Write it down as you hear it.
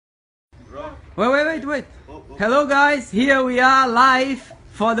Wait. Hello guys, here we are live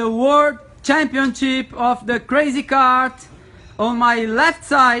for the World Championship of the Crazy Kart. On my left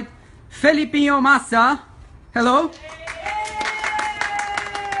side, Felipinho Massa. Hello.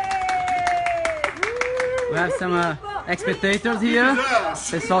 We have some spectators here,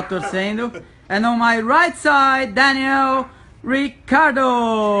 pessoal torcendo. And on my right side, Daniel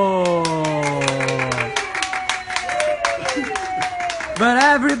Ricciardo. But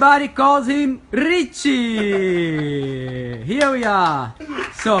everybody calls him Ricci. Here we are.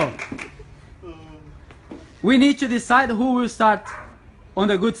 So, we need to decide who will start on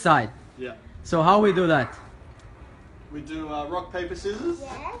the good side. Yeah. So how we do that? We do rock, paper, scissors.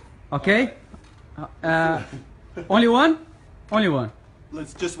 Yes. Okay. Only one? Only one.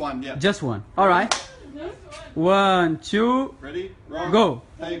 Let's just one, yeah. Just one. All right. 1, 2. Ready? Rock, Go.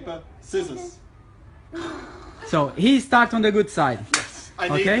 paper, scissors. So he starts on the good side. Yes. I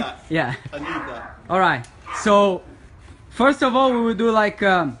need Okay. that. Yeah. I need that. All right. So first of all, we will do like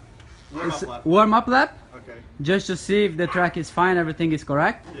Warm up lap. warm-up lap, Okay. just to see if the track is fine, everything is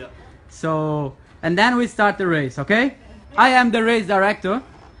correct. Yeah. So, and then we start the race, okay? I am the race director,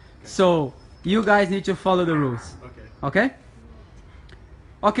 so you guys need to follow the rules, Okay. okay?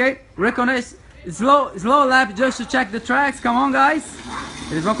 Okay, recognize, slow lap just to check the tracks, come on guys.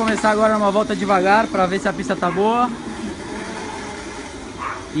 Eles vão começar agora uma volta devagar para ver se a pista tá boa.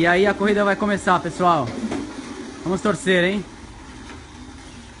 E aí a corrida vai começar, pessoal. Vamos torcer, hein?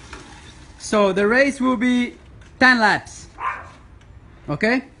 So the race will be 10 laps,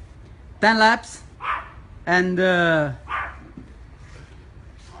 okay? 10 laps, and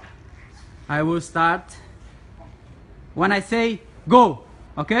I will start when I say go,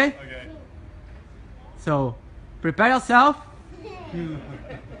 okay? Okay. So prepare yourself.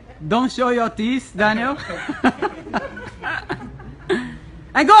 Don't show your teeth, Daniel.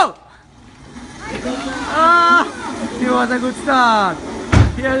 And go! Ah, it was a good start.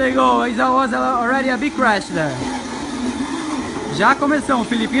 Here they go. It was already a big crash there. Já começou. O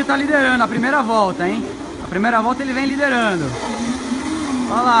Felipinho tá liderando a primeira volta, hein? A primeira volta ele vem liderando.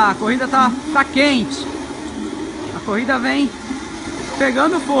 Olha lá, a corrida tá quente. A corrida vem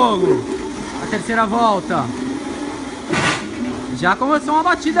pegando fogo. A terceira volta. Já começou uma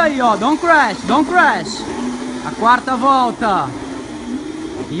batida aí, ó. Don't crash, don't crash. A quarta volta.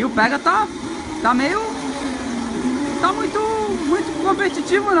 E o pega tá meio... Tá muito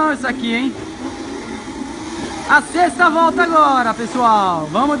competitivo não isso aqui, hein? A sexta volta agora, pessoal.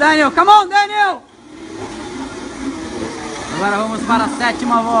 Vamos, Daniel. Come on, Daniel! Agora vamos para a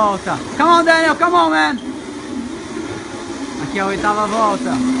sétima volta. Come on, Daniel. Come on, man. Aqui é a oitava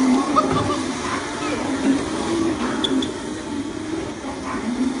volta.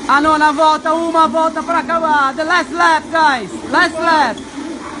 A nona volta, uma volta para acabar. The last lap, guys. Last lap.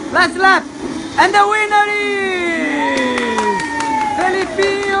 Last lap. And the winner is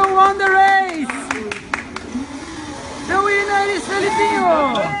Felipinho won the race. The winner is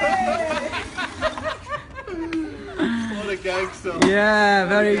Felipinho. What a gangster. Yeah,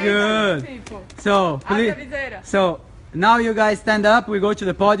 very good. So, please, so now you guys stand up. We go to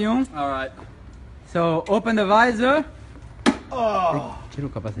the podium. All right. So open the visor. Oh. Tira o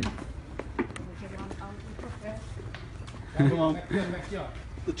capacete. Come on.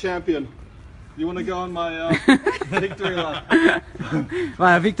 The champion. You want to go on my victory lap?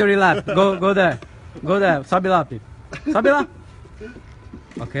 Vai, victory lap. Go there. Go there. Sobe lá, Pipo. Sobe lá.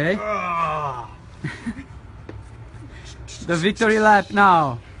 Okay. Ah. The victory lap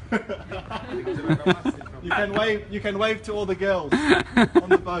now. You can wave to all the girls on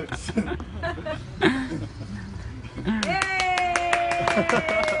the boats.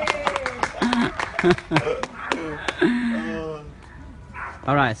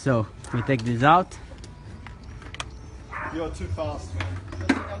 All right, so we take this out. You're too fast, man.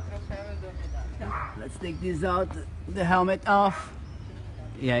 Let's take this out. The helmet off.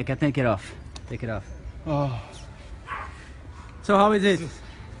 Yeah, you can take it off. Take it off. Oh. So how is it?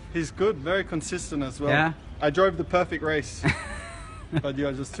 He's good, very consistent as well. Yeah. I drove the perfect race, but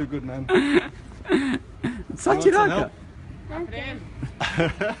you're just too good, man. Só Want some tirar, help?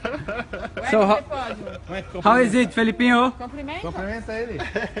 So how is it, Felipinho? Cumprimenta ele.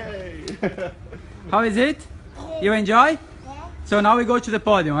 Hey. How is it? You enjoy? So now we go to the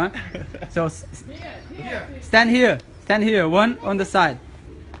podium, huh? So stand here. Stand here. One on the side.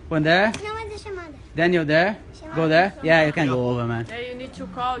 One there. Não é da chamada. Daniel there. Go there. Yeah, you can go over, man. Yeah, you need to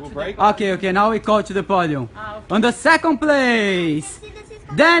call to break. Okay. Now we call to the podium. okay. On the second place,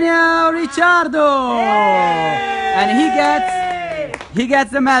 Daniel Ricciardo, and he gets he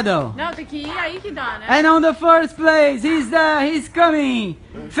gets the medal. Não, tem que ir aí que dá, né? And on the first place, he's there, he's coming.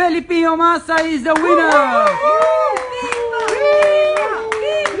 Felipinho Massa is the winner.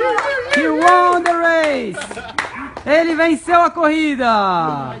 He won the race. Ele venceu a corrida.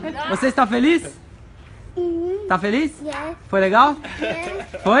 Você está feliz? Tá feliz? Yes. Foi legal? Yes.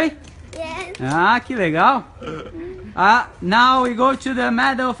 Foi? Yes. Ah, que legal. Now we go to the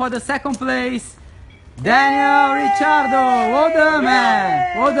medal for the second place. Daniel Ricciardo. Well done,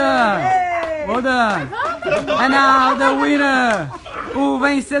 man. Well done. Well done. And now the winner. O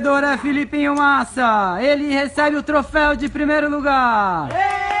vencedor é Felipinho Massa. Ele recebe o troféu de primeiro lugar.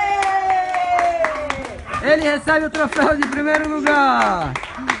 Ele recebe o troféu de primeiro lugar.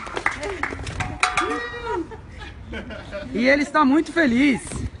 E ele está muito feliz.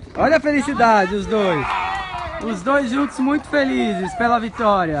 Olha a felicidade, os dois. Os dois juntos muito felizes pela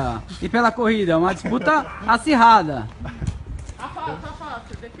vitória e pela corrida. Uma disputa acirrada. A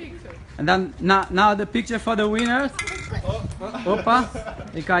foto, the picture. And then, now the picture for the winners. Opa,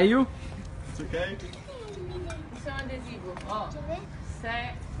 ele caiu. It's okay. Isso é um adesivo. Ó,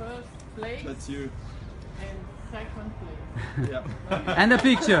 first place That's you. and second place. Yeah. And the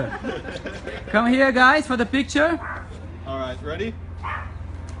picture. Come here, guys, for the picture. All right, ready?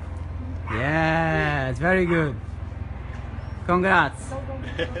 Yes, very good. Congrats.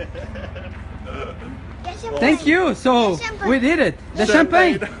 Thank you. So we did it. The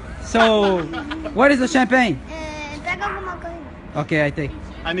champagne. So what is the champagne? Pega alguma coisa. Okay, I take.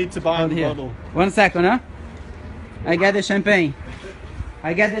 I need to buy Hold the here. bottle. 1 second, huh? I get the champagne.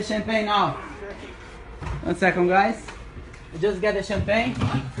 I get the champagne now. 1 second, guys. I just get the champagne.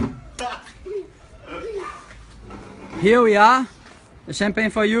 Here we are. The champagne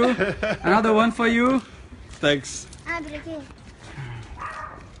for you. Another one for you. Thanks. Abre aqui.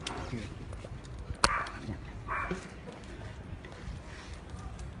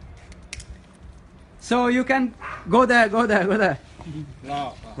 So you can go there, go there, go there.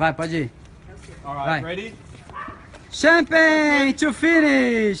 Wow. Vai, pode ir. All right, Right. ready? Champagne to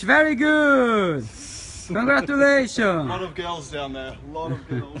finish. Very good. A Congratulations. lot of girls down there. A lot of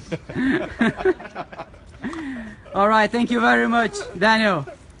girls. All right, thank you very much, Daniel.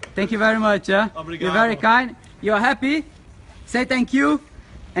 Thank you very much. Obrigado. You're very kind. You're happy. Say thank you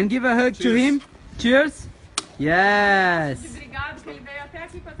and give a hug to Cheers. him. Cheers. Yes. Obrigado que ele veio até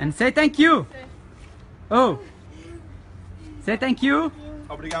aqui pra And say thank you. Oh. Say thank you.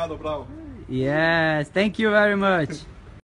 Obrigado, bro. Yes, thank you very much.